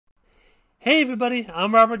Hey everybody,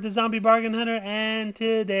 I'm Robert the Zombie Bargain Hunter, and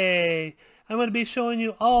today I'm going to be showing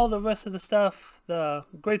you all the rest of the stuff, the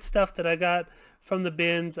great stuff that I got from the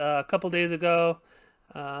bins a couple days ago.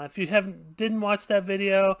 If you didn't watch that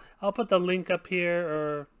video, I'll put the link up here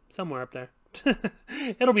or somewhere up there.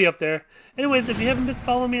 It'll be up there. Anyways, if you haven't been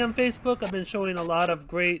following me on Facebook, I've been showing a lot of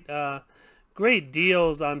great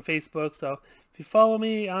deals on Facebook. So if you follow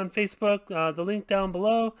me on Facebook, the link down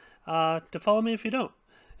below to follow me if you don't.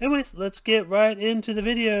 Anyways, let's get right into the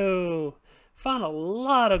video. Found a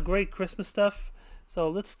lot of great Christmas stuff. So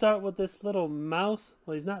let's start with this little mouse.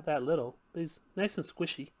 Well, he's not that little, but he's nice and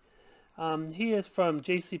squishy. He is from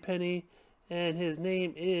JCPenney, and his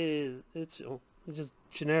name is, it's just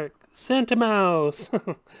generic, Santa Mouse.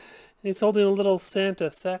 He's holding a little Santa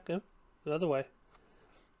sack. Oh, the other way.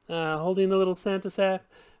 Holding a little Santa sack.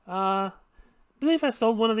 I believe I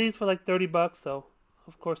sold one of these for like 30 bucks, so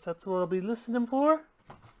of course that's what I'll be listing him for.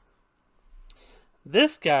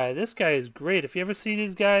 This guy is great. If you ever see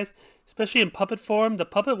these guys, especially in puppet form, the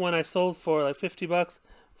puppet one I sold for like 50 bucks.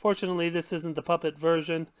 Fortunately, this isn't the puppet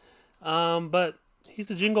version. But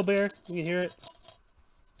he's a jingle bear. You can hear it.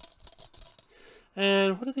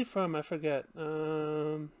 And what is he from? I forget.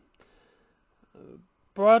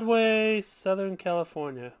 Broadway, Southern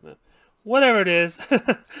California. Whatever it is.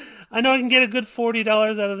 I know I can get a good $40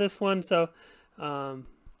 out of this one, so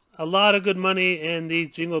a lot of good money in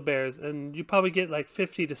these jingle bears, and you probably get like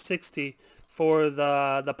 50 to 60 for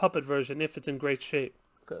the puppet version if it's in great shape,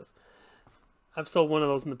 because I've sold one of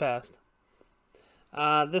those in the past.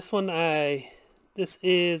 This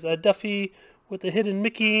is a Duffy with a hidden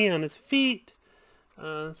Mickey on his feet.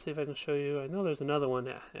 Let's see if I can show you. I know there's another one.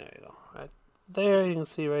 Yeah, there you go. Right there, you can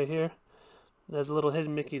see right here. There's a little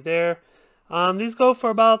hidden Mickey there. These go for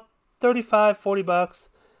about 35, 40 bucks.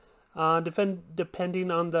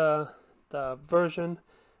 Depending on the version.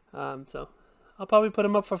 So I'll probably put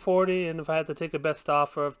him up for 40, and if I had to take a best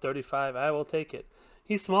offer of 35, I will take it.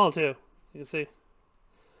 He's small too, you can see.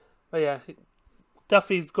 But yeah,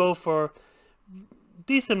 Duffies go for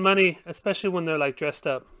decent money, especially when they're like dressed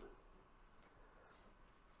up.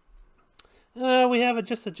 We have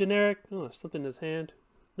just a generic, oh, something in his hand.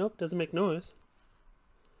 Nope, doesn't make noise.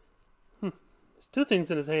 There's two things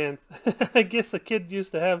in his hands. I guess a kid used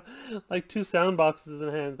to have like two sound boxes in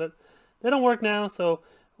his hand, but they don't work now. So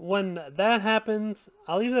when that happens,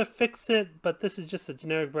 I'll either fix it, but this is just a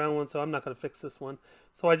generic brown one, so I'm not going to fix this one.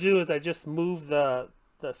 So what I do is I just move the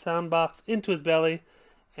sound box into his belly,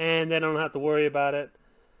 and then I don't have to worry about it.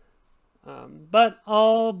 But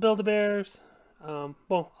all Build-A-Bears,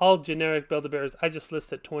 well, all generic Build-A-Bears, I just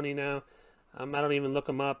list at 20 now. I don't even look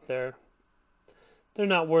them up. They're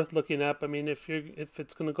not worth looking up. I mean, if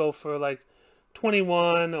it's gonna go for like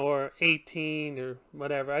 21 or 18 or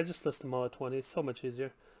whatever, I just list them all at 20. It's so much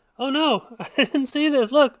easier. Oh no, I didn't see this.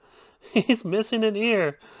 Look, he's missing an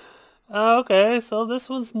ear. Okay, so this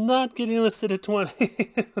one's not getting listed at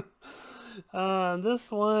 20.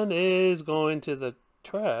 This one is going to the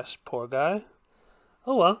trash. Poor guy.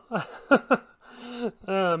 Oh well.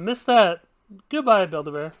 Missed that. Goodbye,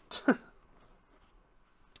 Build-A-Bear.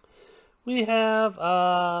 We have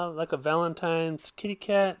like a Valentine's kitty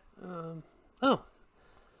cat. Oh,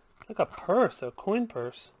 it's like a purse, a coin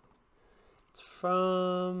purse. It's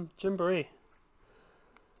from Gymboree.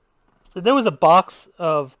 So there was a box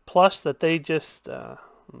of Plush that they just, so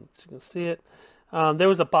you can see it. There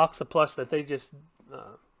was a box of Plush that they just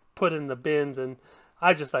put in the bins, and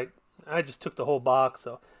I just took the whole box.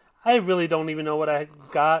 So I really don't even know what I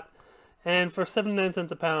got. And for 79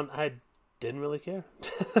 cents a pound, I didn't really care.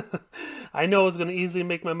 I know I was going to easily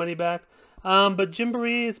make my money back. But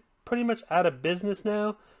Gymboree is pretty much out of business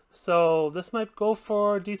now. So this might go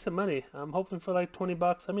for decent money. I'm hoping for like 20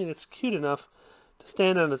 bucks. I mean, it's cute enough to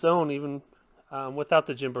stand on its own even without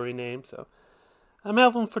the Gymboree name. So I'm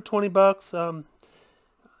hoping for 20 bucks.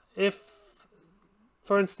 If,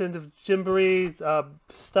 for instance, if Gymboree's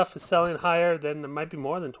stuff is selling higher, then it might be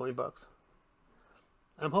more than 20 bucks.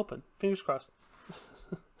 I'm hoping. Fingers crossed.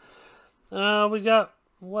 We got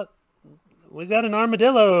what? We got an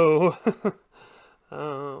armadillo.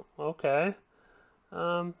 Okay.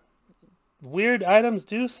 Weird items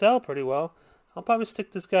do sell pretty well. I'll probably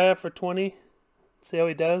stick this guy up for 20. See how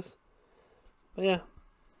he does. But yeah,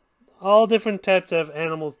 all different types of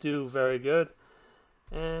animals do very good,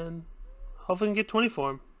 and hopefully we can get 20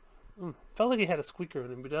 for him. Felt like he had a squeaker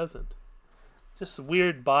in him, but he doesn't. Just a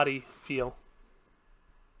weird body feel.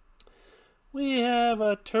 We have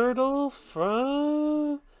a turtle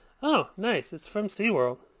from... Oh, nice. It's from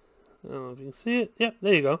SeaWorld. I don't know if you can see it. Yep,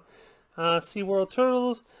 there you go. SeaWorld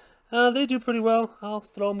turtles. They do pretty well. I'll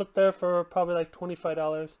throw them up there for probably like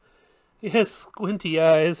 $25. He has squinty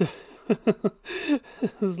eyes.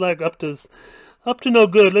 It's like up to no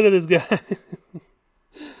good. Look at this guy.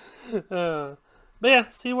 But yeah,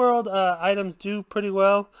 SeaWorld items do pretty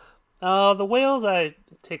well. The whales I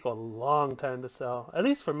take a long time to sell, at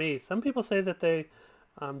least for me. Some people say that they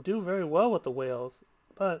do very well with the whales,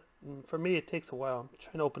 but for me it takes a while. I'm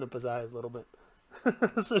trying to open up his eyes a little bit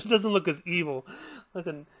so it doesn't look as evil, like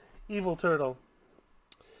an evil turtle.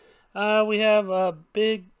 We have a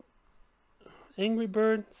big Angry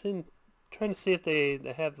Bird. Trying to see if they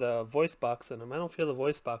have the voice box in them. I don't feel the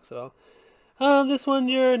voice box at all. This one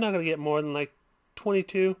you're not going to get more than like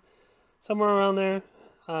 22, somewhere around there.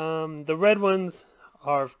 The red ones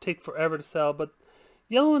take forever to sell, but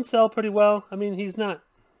yellow ones sell pretty well. I mean, he's not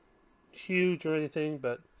huge or anything,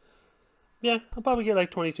 but yeah, I'll probably get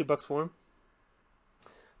like 22 bucks for him.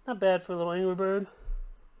 Not bad for a little Angry Bird.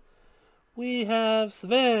 We have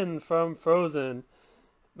Sven from Frozen.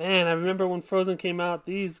 Man, I remember when Frozen came out,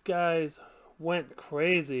 these guys went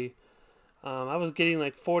crazy. I was getting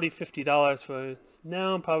like $40–50 for it.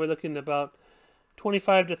 Now I'm probably looking at about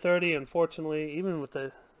 25 to 30, unfortunately, even with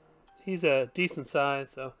he's a decent size,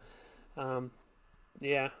 so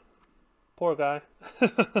yeah, poor guy.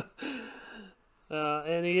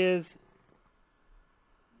 And he is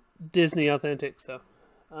Disney authentic, so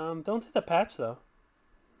don't see the patch though.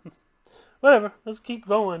 Whatever, let's keep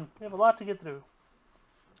going. We have a lot to get through.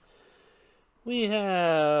 We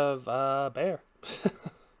have a bear.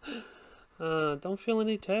 Don't feel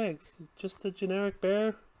any tags, just a generic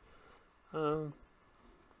bear. We'll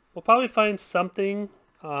probably find something,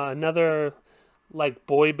 another like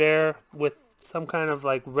boy bear with some kind of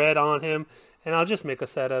like red on him, and I'll just make a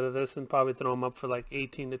set out of this and probably throw him up for like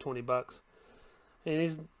 18 to 20 bucks.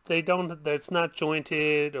 And it's not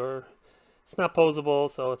jointed or it's not posable,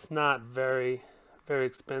 so it's not very, very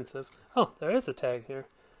expensive. Oh, there is a tag here.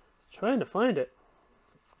 Trying to find it.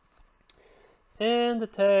 And the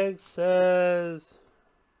tag says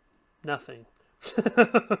nothing.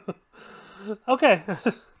 Okay.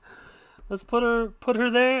 Let's put her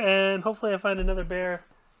there, and hopefully I find another bear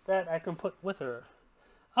that I can put with her.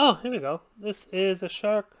 Oh, here we go. This is a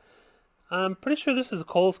shark. I'm pretty sure this is a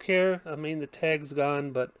Cole's Care. I mean, the tag's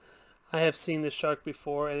gone, but I have seen this shark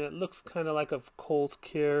before, and it looks kind of like a Cole's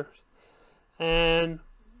Care. And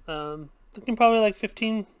thinking probably like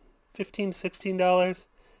 $15 to $16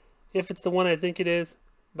 if it's the one I think it is,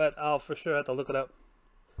 but I'll for sure have to look it up.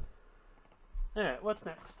 Alright, what's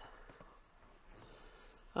next?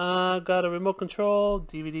 Got a remote control,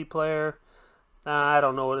 DVD player. I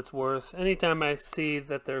don't know what it's worth. Anytime I see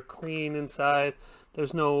that they're clean inside,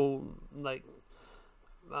 there's no like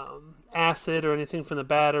acid or anything from the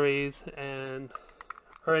batteries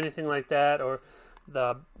or anything like that, or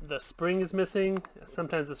the spring is missing.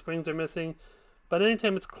 Sometimes the springs are missing, but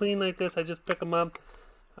anytime it's clean like this, I just pick them up.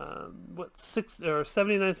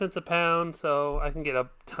 79 cents a pound, so I can get a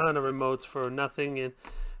ton of remotes for nothing. And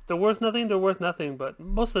if they're worth nothing, they're worth nothing, but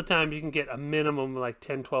most of the time you can get a minimum like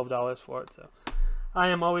 $10–12 for it. So I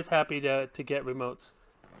am always happy to get remotes.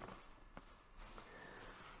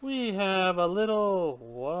 We have a little,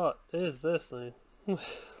 what is this thing?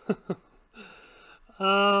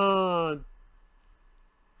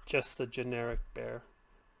 Just a generic bear.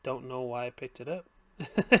 Don't know why I picked it up.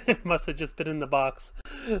 It must have just been in the box.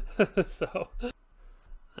 So,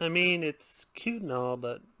 I mean, it's cute and all,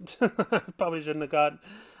 but I probably shouldn't have got.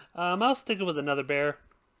 I'll stick it with another bear.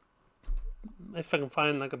 If I can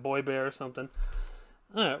find like a boy bear or something.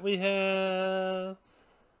 Alright, we have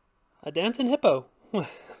a dancing hippo.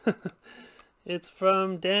 It's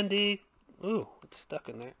from Dandy. Ooh, it's stuck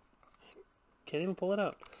in there. Can't even pull it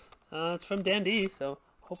out. It's from Dandy, so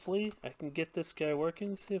hopefully I can get this guy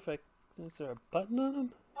working. See if is there a button on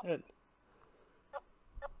him? Good.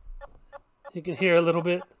 You can hear a little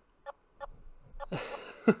bit.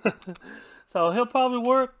 So he'll probably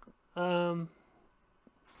work.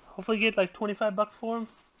 Hopefully get like 25 bucks for him.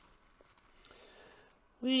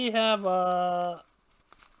 We have a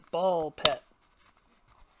ball pet.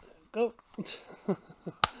 Go.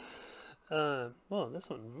 Well, this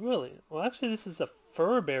one really... Well, actually, this is a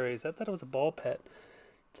Furberries. I thought it was a ball pet.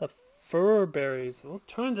 It's a Furberries. Well, it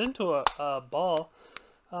turns into a ball.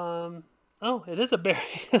 Oh, it is a berry.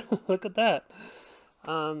 Look at that.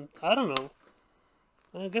 I don't know.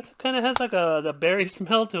 I guess it kind of has like the berry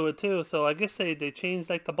smell to it too. So I guess they changed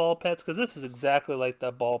like the ball pets, because this is exactly like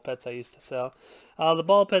the ball pets I used to sell. The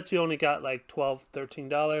ball pets you only got like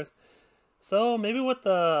 $12–13. So maybe with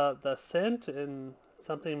the scent and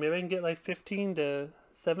something, maybe I can get like 15 to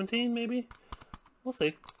 17 maybe. We'll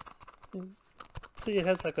see. See, it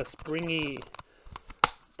has like a springy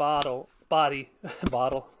body.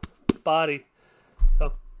 body.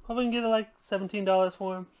 So hopefully I can get it like $17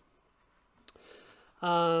 for him.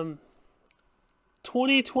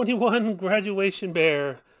 2021 graduation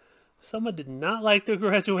bear. Someone did not like their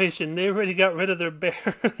graduation. They already got rid of their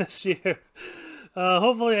bear this year.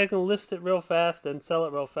 Hopefully I can list it real fast and sell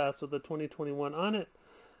it real fast with the 2021 on it.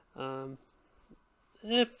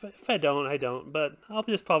 If I don't, I don't. But I'll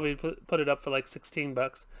just probably put it up for like 16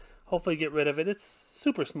 bucks. Hopefully get rid of it. It's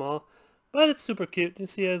super small, but it's super cute. You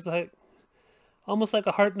see, it has like almost like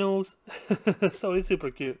a heart nose. So he's super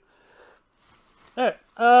cute. Alright,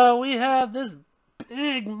 we have this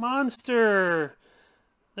big monster,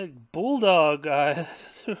 like bulldog guy.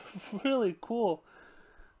 Really cool.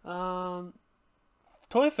 Toy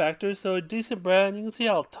Factor, so a decent brand. You can see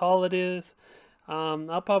how tall it is.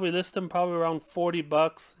 I'll probably list him probably around 40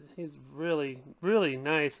 bucks. He's really, really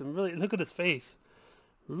nice, and really, look at his face.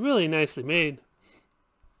 Really nicely made.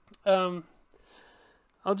 I'll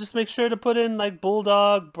just make sure to put in like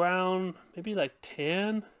bulldog, brown, maybe like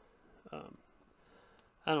tan.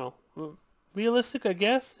 I don't know. Realistic, I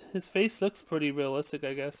guess. His face looks pretty realistic,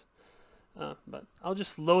 I guess. But I'll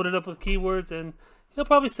just load it up with keywords and he'll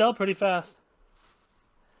probably sell pretty fast.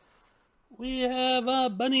 We have a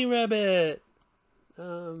bunny rabbit.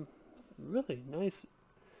 Really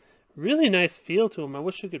nice feel to him. I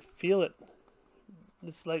wish you could feel it.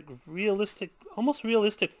 It's like realistic, almost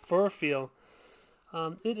realistic fur feel.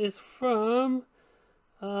 It is from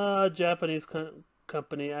a Japanese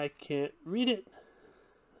company. I can't read it.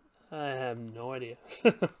 I have no idea.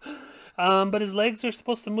 But his legs are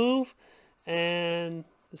supposed to move, and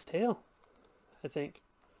his tail, I think.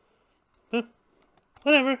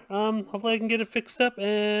 Whatever. Hopefully I can get it fixed up,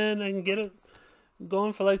 and I can get it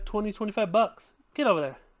going for like 20-25 bucks. Get over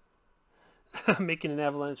there. I'm making an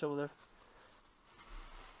avalanche over there.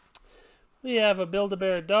 We have a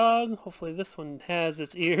Build-A-Bear dog. Hopefully this one has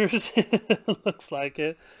its ears. Looks like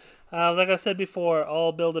it. Like I said before,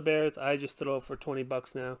 all Build-A-Bears I just throw for 20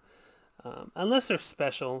 bucks now. Unless they're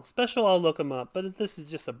special. Special, I'll look them up. But this is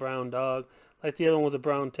just a brown dog. Like the other one was a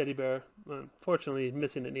brown teddy bear. Unfortunately,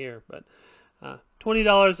 missing an ear. But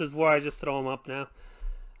 $20 is where I just throw them up now.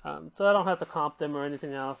 So I don't have to comp them or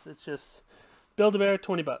anything else. It's just Build-A-Bear,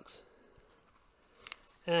 20 bucks.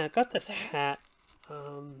 And I got this hat. It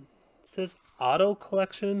says Auto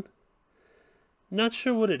Collection. Not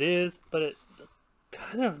sure what it is, but it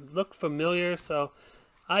kind of looked familiar, so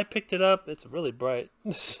I picked it up. It's really bright.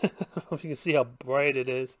 I don't know if you can see how bright it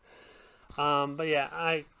is. But yeah,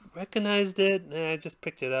 I recognized it and I just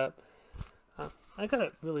picked it up. I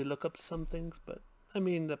gotta really look up some things, but I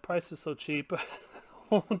mean the price is so cheap.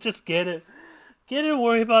 Just get it. Get it and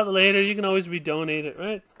worry about it later. You can always redonate it,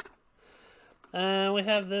 right? We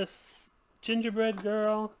have this gingerbread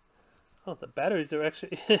girl. Oh, the batteries are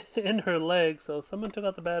actually in her leg, so someone took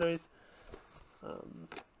out the batteries.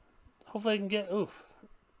 Hopefully I can get... Oof,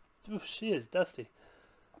 she is dusty.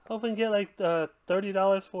 Hopefully I can get like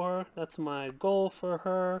 $30 for her. That's my goal for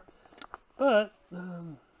her. But,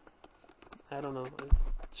 I don't know.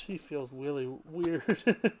 She feels really weird.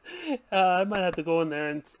 I might have to go in there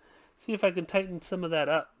and see if I can tighten some of that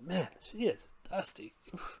up. Man, she is dusty.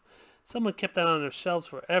 Oof. Someone kept that on their shelves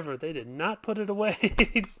forever. They did not put it away.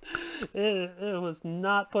 it was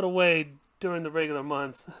not put away during the regular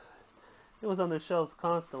months. It was on their shelves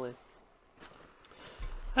constantly.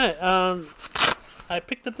 Alright, I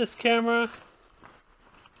picked up this camera.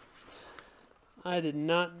 I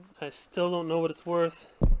still don't know what it's worth.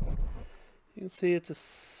 You can see it's a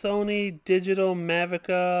Sony Digital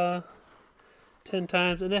Mavica 10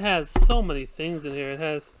 times, and it has so many things in here. It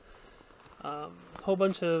has a whole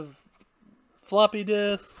bunch of floppy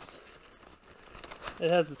disks. It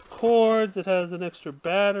has its cords. It has an extra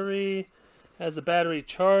battery. It has a battery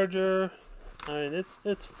charger. I mean,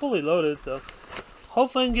 it's fully loaded, so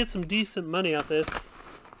hopefully I can get some decent money out this.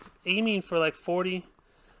 Aiming for like 40,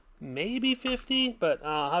 maybe 50, but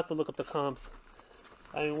I'll have to look up the comps.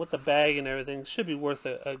 I mean, with the bag and everything, should be worth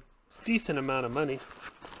a decent amount of money.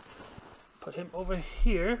 Put him over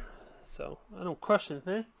here so I don't crush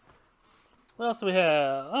anything. What else do we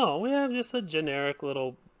have? Oh, we have just a generic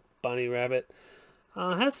little bunny rabbit.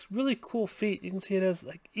 It has really cool feet. You can see it has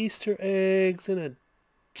like Easter eggs and a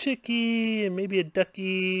chickie and maybe a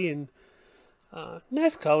ducky and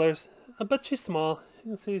nice colors. But she's small.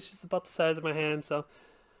 You can see she's about the size of my hand, so I'm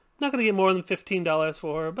not going to get more than $15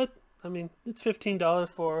 for her. But, I mean, it's $15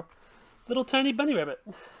 for a little tiny bunny rabbit.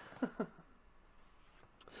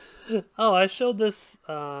 Oh, I showed this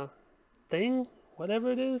thing,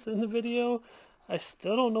 whatever it is, in the video. I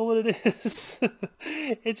still don't know what it is.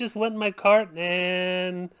 It just went in my cart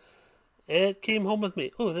and it came home with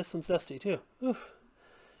me. Oh, this one's dusty too. Oof.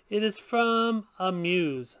 It is from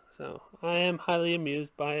Amuse, so I am highly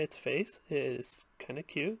amused by its face. It is kind of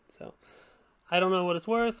cute, so I don't know what it's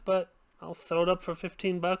worth, but I'll throw it up for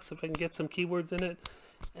 15 bucks if I can get some keywords in it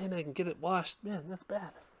and I can get it washed. Man, that's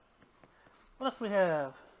bad. What else we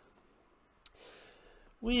have?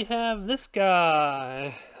 We have this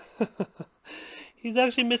guy. He's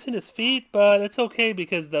actually missing his feet, but it's okay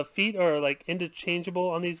because the feet are like interchangeable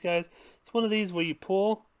on these guys. It's one of these where you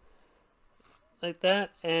pull like that,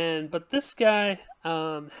 but this guy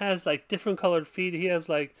has like different colored feet. He has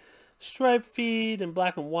like striped feet and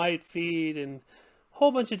black and white feet and a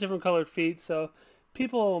whole bunch of different colored feet, so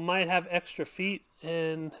people might have extra feet,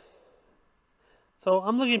 and so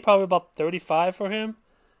I'm looking probably about 35 for him.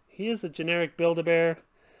 He is a generic Build-A-Bear.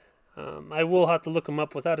 I will have to look him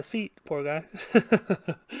up without his feet, poor guy.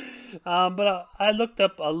 But I looked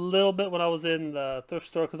up a little bit when I was in the thrift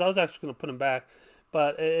store because I was actually going to put him back,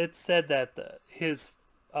 but it said that his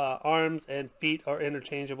arms and feet are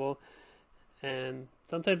interchangeable, and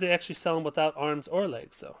sometimes they actually sell them without arms or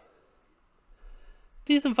legs. So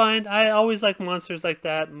decent find. I always like monsters like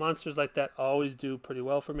that. Monsters like that always do pretty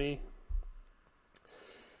well for me.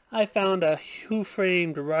 I found a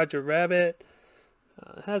Who-framed Roger Rabbit.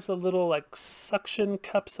 Has a little like suction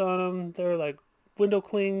cups on them. They're like window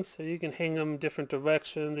clings, so you can hang them different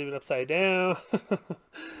directions, even upside down.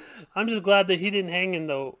 I'm just glad that he didn't hang in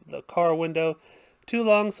the car window too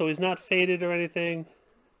long, so he's not faded or anything.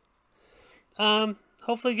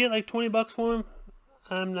 Hopefully get like 20 bucks for him.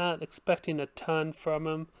 I'm not expecting a ton from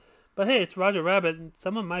him, but hey, it's Roger Rabbit, and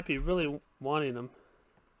someone might be really wanting him.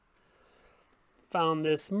 Found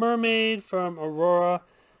this mermaid from Aurora.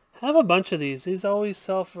 I have a bunch of these. These always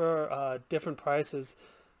sell for different prices.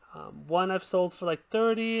 One I've sold for like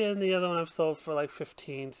 30 and the other one I've sold for like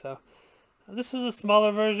 15. So this is a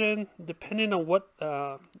smaller version. Depending on what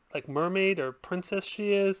like mermaid or princess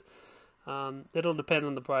she is, it'll depend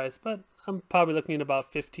on the price, but I'm probably looking at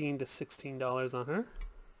about $15 to $16 on her.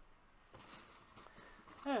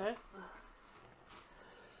 Alright.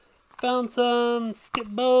 Found some Skip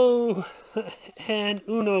Bow and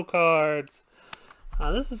Uno cards.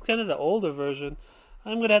 This is kind of the older version.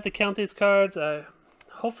 I'm going to have to count these cards.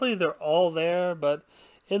 Hopefully they're all there, but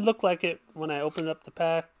it looked like it when I opened up the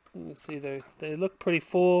pack. You can see they look pretty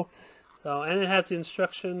full. So, and it has the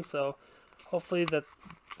instructions, so hopefully that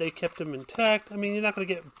they kept them intact. I mean, you're not going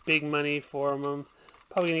to get big money for them.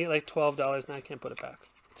 Probably going to get like $12, and I can't put it back.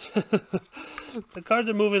 The cards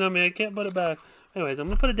are moving on me. I can't put it back. Anyways, I'm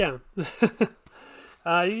going to put it down.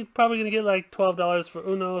 You're probably going to get like $12 for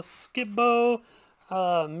Uno. Skip Bow.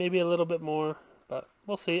 Maybe a little bit more, but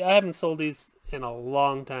we'll see. I haven't sold these in a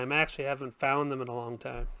long time. I actually haven't found them in a long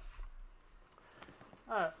time.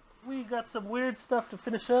 Alright, we got some weird stuff to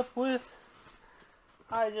finish up with.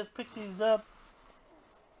 I just picked these up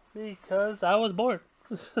because I was bored.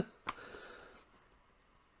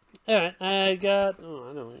 Alright, I got... oh,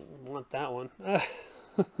 I don't even want that one.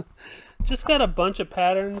 Just got a bunch of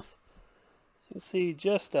patterns. You see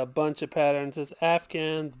just a bunch of patterns. There's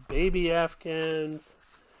Afghans, baby Afghans,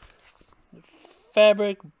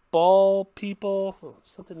 fabric ball people. Oh,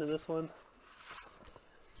 something in this one.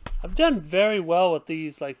 I've done very well with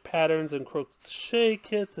these like patterns and crochet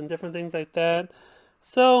kits and different things like that.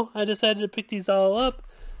 So I decided to pick these all up,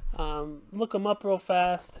 look them up real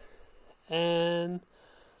fast, and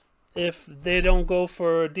if they don't go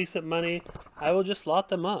for decent money, I will just lot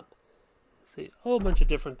them up. See, a whole bunch of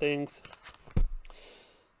different things.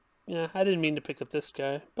 Yeah, I didn't mean to pick up this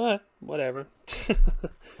guy, but whatever.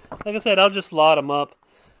 Like I said, I'll just lot them up.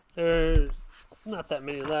 There's not that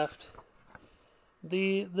many left.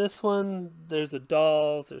 This one, there's a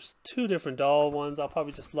doll. There's two different doll ones. I'll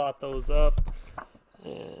probably just lot those up.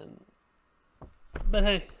 But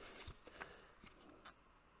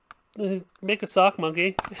hey, make a sock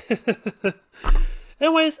monkey.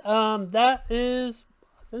 Anyways, that is,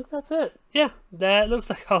 I think that's it. Yeah, that looks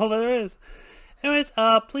like all there is. Anyways,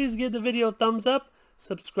 please give the video a thumbs up,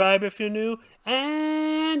 subscribe if you're new,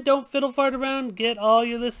 and don't fiddle fart around. Get all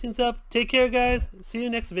your listings up. Take care, guys. See you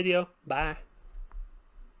next video. Bye.